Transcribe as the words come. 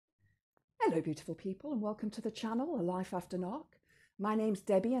Hello beautiful people and welcome to the channel, A Life After Narc. My name's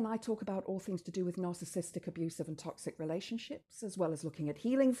Debbie and I talk about all things to do with narcissistic, abusive and toxic relationships, as well as looking at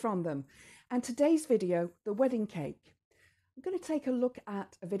healing from them. And today's video, the wedding cake. I'm going to take a look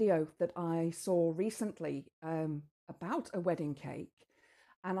at a video that I saw recently about a wedding cake.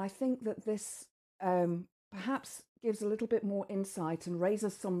 And I think that this perhaps gives a little bit more insight and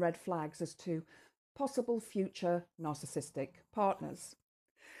raises some red flags as to possible future narcissistic partners.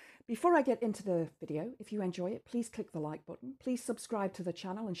 Before I get into the video, if you enjoy it, please click the like button. Please subscribe to the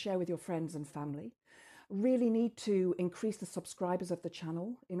channel and share with your friends and family. Really need to increase the subscribers of the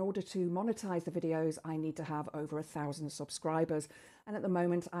channel. In order to monetize the videos, I need to have over 1,000 subscribers. And at the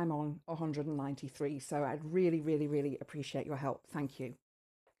moment, I'm on 193. So I'd really appreciate your help. Thank you.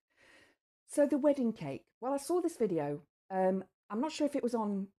 So the wedding cake. Well, I saw this video. I'm not sure if it was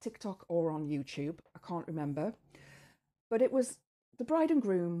on TikTok or on YouTube. I can't remember. But it was the bride and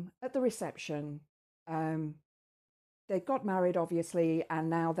groom at the reception. They got married, obviously, and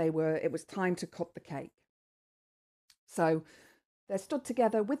now it was time to cut the cake. So they're stood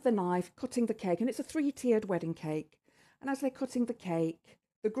together with the knife, cutting the cake, and it's a 3-tiered wedding cake. And as they're cutting the cake,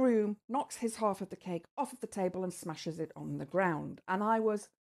 the groom knocks his half of the cake off of the table and smashes it on the ground. And I was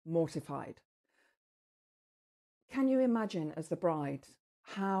mortified. Can you imagine, as the bride,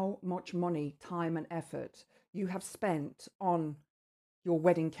 how much money, time, and effort you have spent on your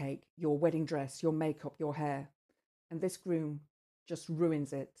wedding cake, your wedding dress, your makeup, your hair, and this groom just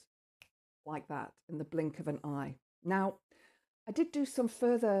ruins it like that in the blink of an eye? Now, I did do some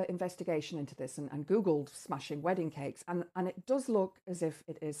further investigation into this and Googled smashing wedding cakes, and it does look as if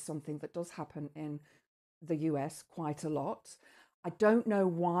it is something that does happen in the US quite a lot. I don't know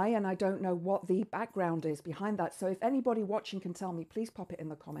why, and I don't know what the background is behind that. So if anybody watching can tell me, please pop it in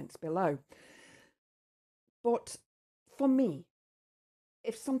the comments below. But for me,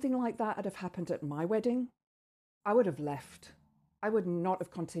 if something like that had have happened at my wedding, I would have left. I would not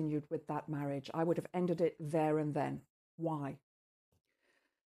have continued with that marriage. I would have ended it there and then. Why?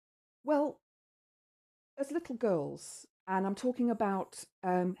 Well, as little girls, and I'm talking about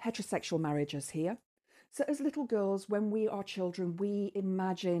heterosexual marriages here. So as little girls, when we are children, we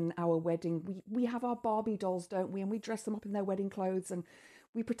imagine our wedding. We have our Barbie dolls, don't we? And we dress them up in their wedding clothes and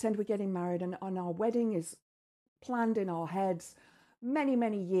we pretend we're getting married, and our wedding is planned in our heads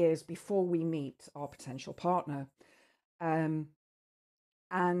many years before we meet our potential partner. And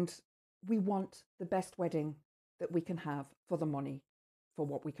we want the best wedding that we can have for the money, for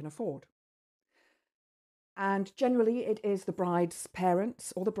what we can afford. And generally it is the bride's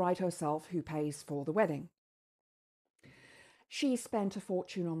parents or the bride herself who pays for the wedding. She spent a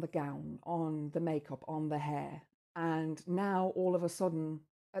fortune on the gown, on the makeup, on the hair. And now all of a sudden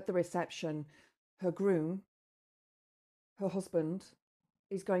at the reception, her groom, her husband,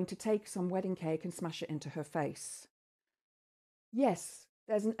 is going to take some wedding cake and smash it into her face. Yes,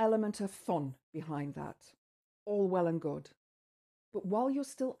 there's an element of fun behind that. All well and good. But while you're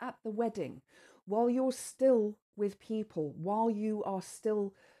still at the wedding, while you're still with people, while you are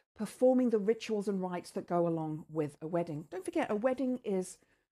still performing the rituals and rites that go along with a wedding, don't forget, a wedding is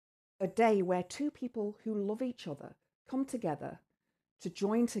a day where two people who love each other come together to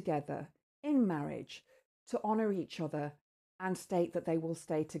join together in marriage, to honor each other and state that they will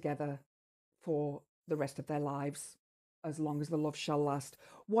stay together for the rest of their lives, as long as the love shall last,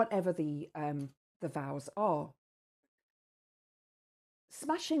 whatever the vows are.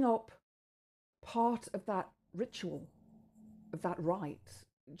 Smashing up part of that ritual, of that rite,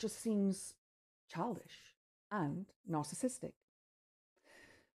 just seems childish and narcissistic.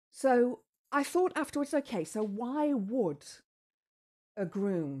 So I thought afterwards, okay, so why would a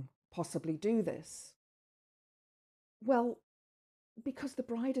groom possibly do this? Well, because the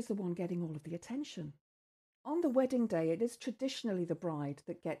bride is the one getting all of the attention. On the wedding day, it is traditionally the bride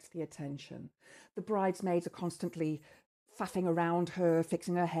that gets the attention. The bridesmaids are constantly faffing around her,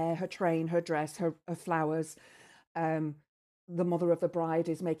 fixing her hair, her train, her dress, her flowers. The mother of the bride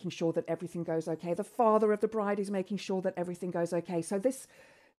is making sure that everything goes okay. The father of the bride is making sure that everything goes okay. So this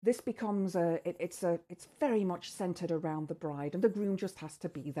becomes it's very much centered around the bride, and the groom just has to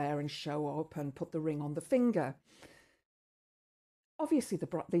be there and show up and put the ring on the finger. Obviously,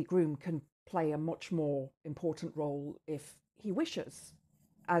 the groom can play a much more important role if he wishes,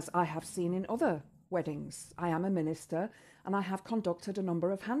 as I have seen in other weddings. I am a minister and I have conducted a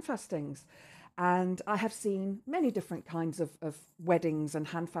number of handfastings, and I have seen many different kinds of weddings and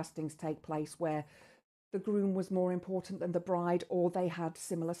handfastings take place where the groom was more important than the bride, or they had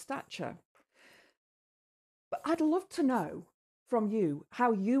similar stature. But I'd love to know from you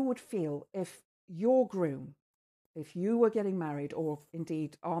how you would feel if your groom if you were getting married, or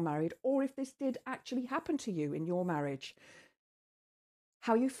indeed are married, or if this did actually happen to you in your marriage,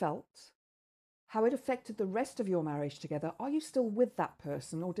 how you felt, how it affected the rest of your marriage together. Are you still with that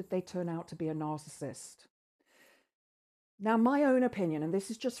person, or did they turn out to be a narcissist? Now, my own opinion, and this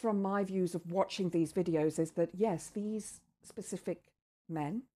is just from my views of watching these videos, is that yes, these specific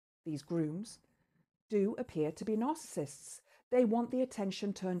men, these grooms, do appear to be narcissists. They want the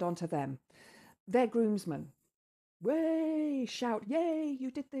attention turned onto them. They're groomsmen. Way, shout, yay,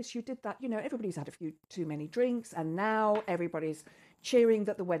 you did this, you did that. You know, everybody's had a few too many drinks, and now everybody's cheering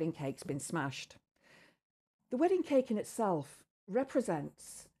that the wedding cake's been smashed. The wedding cake in itself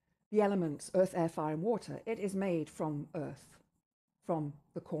represents the elements earth, air, fire, and water. It is made from earth, from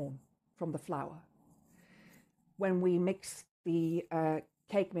the corn, from the flour. When we mix the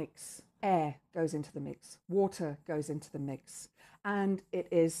cake mix, air goes into the mix, water goes into the mix, and it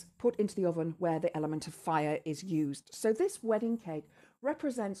is put into the oven where the element of fire is used. So this wedding cake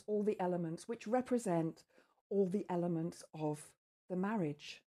represents all the elements, which represent all the elements of the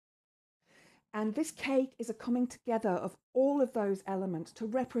marriage. And this cake is a coming together of all of those elements to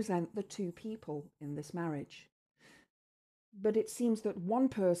represent the two people in this marriage. But it seems that one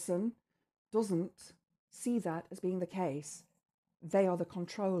person doesn't see that as being the case. They are the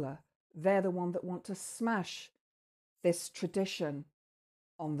controller. They're the one that want to smash this tradition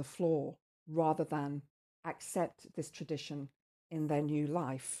on the floor rather than accept this tradition in their new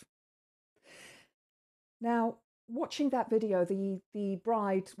life. Now, watching that video, the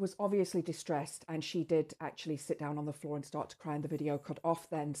bride was obviously distressed, and she did actually sit down on the floor and start to cry, and the video cut off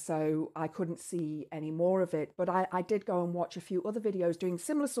then, so I couldn't see any more of it. But I did go and watch a few other videos doing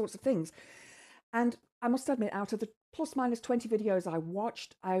similar sorts of things. And I must admit, out of the plus minus 20 videos I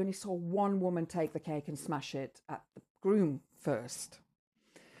watched, I only saw one woman take the cake and smash it at the groom first.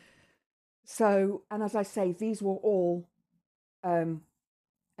 So, and as I say, these were all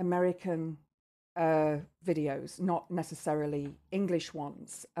American videos, not necessarily English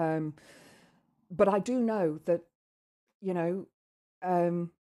ones. But I do know that, you know,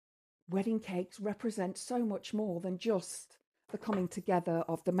 wedding cakes represent so much more than just the coming together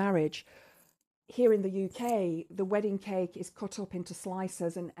of the marriage. Here in the UK, the wedding cake is cut up into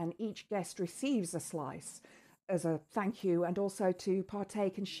slices, and each guest receives a slice as a thank you, and also to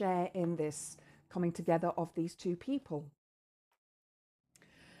partake and share in this coming together of these two people.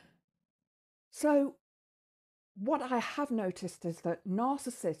 So what I have noticed is that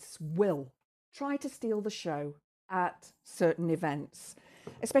narcissists will try to steal the show at certain events,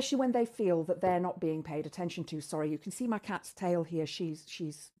 especially when they feel that they're not being paid attention to. Sorry, you can see my cat's tail here.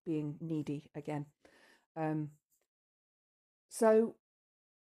 She's being needy again. So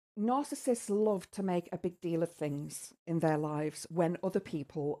narcissists love to make a big deal of things in their lives when other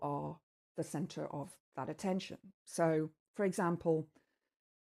people are the center of that attention. So, for example,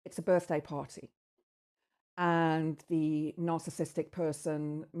 it's a birthday party, and the narcissistic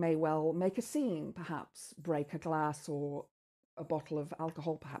person may well make a scene, perhaps break a glass or a bottle of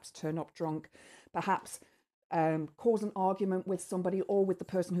alcohol, perhaps turn up drunk, perhaps cause an argument with somebody or with the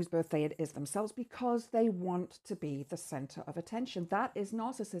person whose birthday it is themselves, because they want to be the center of attention. That is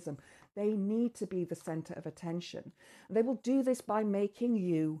narcissism. They need to be the center of attention. They will do this by making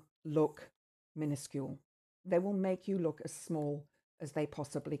you look minuscule. They will make you look as small as they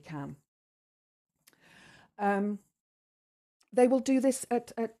possibly can. They will do this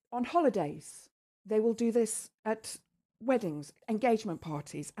on holidays. They will do this at weddings, engagement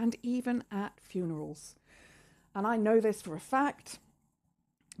parties, and even at funerals. And I know this for a fact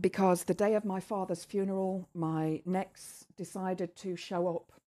because the day of my father's funeral, my nex decided to show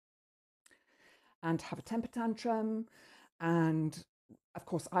up and have a temper tantrum. And of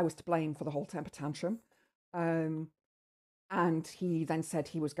course, I was to blame for the whole temper tantrum. And he then said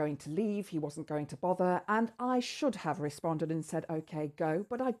he was going to leave, he wasn't going to bother. And I should have responded and said, okay, go.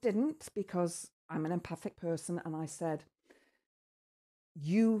 But I didn't, because I'm an empathic person. And I said,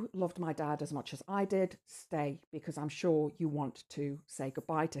 you loved my dad as much as I did. Stay, because I'm sure you want to say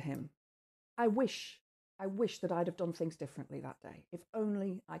goodbye to him. I wish that I'd have done things differently that day. If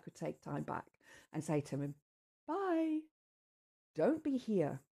only I could take time back and say to him, bye, don't be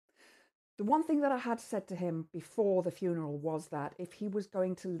here. The one thing that I had said to him before the funeral was that if he was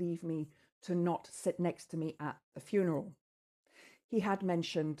going to leave me, to not sit next to me at the funeral. He had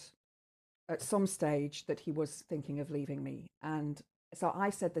mentioned at some stage that he was thinking of leaving me. And so I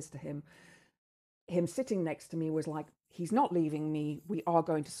said this to him. Him sitting next to me was like, he's not leaving me. We are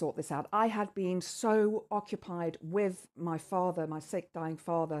going to sort this out. I had been so occupied with my father, my sick, dying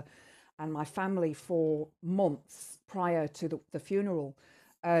father, and my family for months prior to the funeral.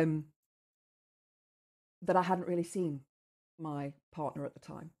 that I hadn't really seen my partner at the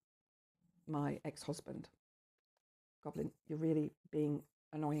time, my ex-husband. Goblin, you're really being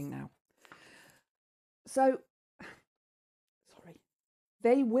annoying now. So, sorry.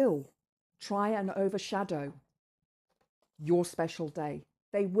 They will try and overshadow your special day.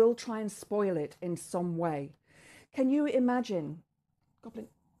 They will try and spoil it in some way. Can you imagine, Goblin,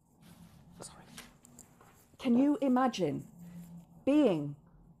 sorry. Can you imagine being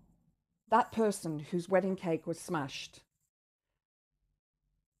that person whose wedding cake was smashed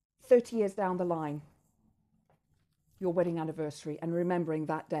 30 years down the line, your wedding anniversary, and remembering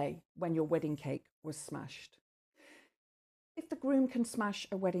that day when your wedding cake was smashed? If the groom can smash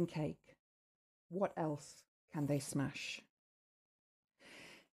a wedding cake, what else can they smash?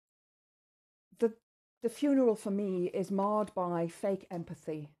 The funeral for me is marred by fake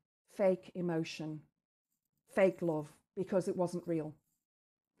empathy, fake emotion, fake love, because it wasn't real.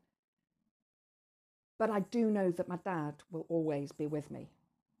 But I do know that my dad will always be with me.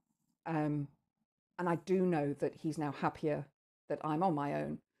 And I do know that he's now happier that I'm on my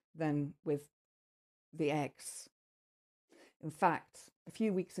own than with the ex. In fact, a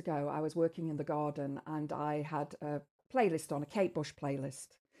few weeks ago, I was working in the garden and I had a playlist on, a Kate Bush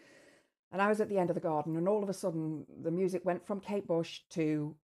playlist. And I was at the end of the garden and all of a sudden the music went from Kate Bush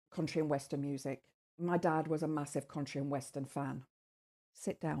to country and western music. My dad was a massive country and western fan.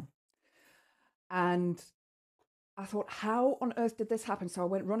 Sit down. And I thought, how on earth did this happen? So I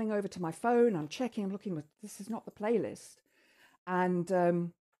went running over to my phone. I'm checking, I'm looking, this is not the playlist. And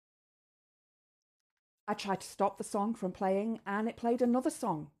I tried to stop the song from playing and it played another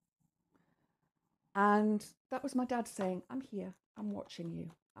song. And that was my dad saying, I'm here, I'm watching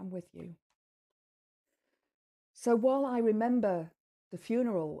you, I'm with you. So while I remember the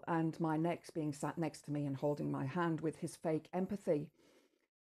funeral and my ex being sat next to me and holding my hand with his fake empathy,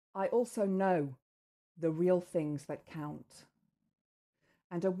 I also know the real things that count.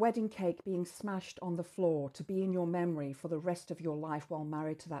 And a wedding cake being smashed on the floor to be in your memory for the rest of your life while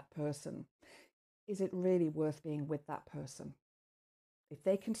married to that person, is it really worth being with that person? If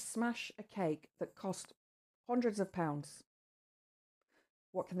they can smash a cake that cost hundreds of pounds,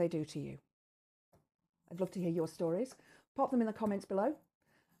 what can they do to you? I'd love to hear your stories. Pop them in the comments below.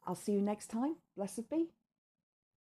 I'll see you next time. Blessed be.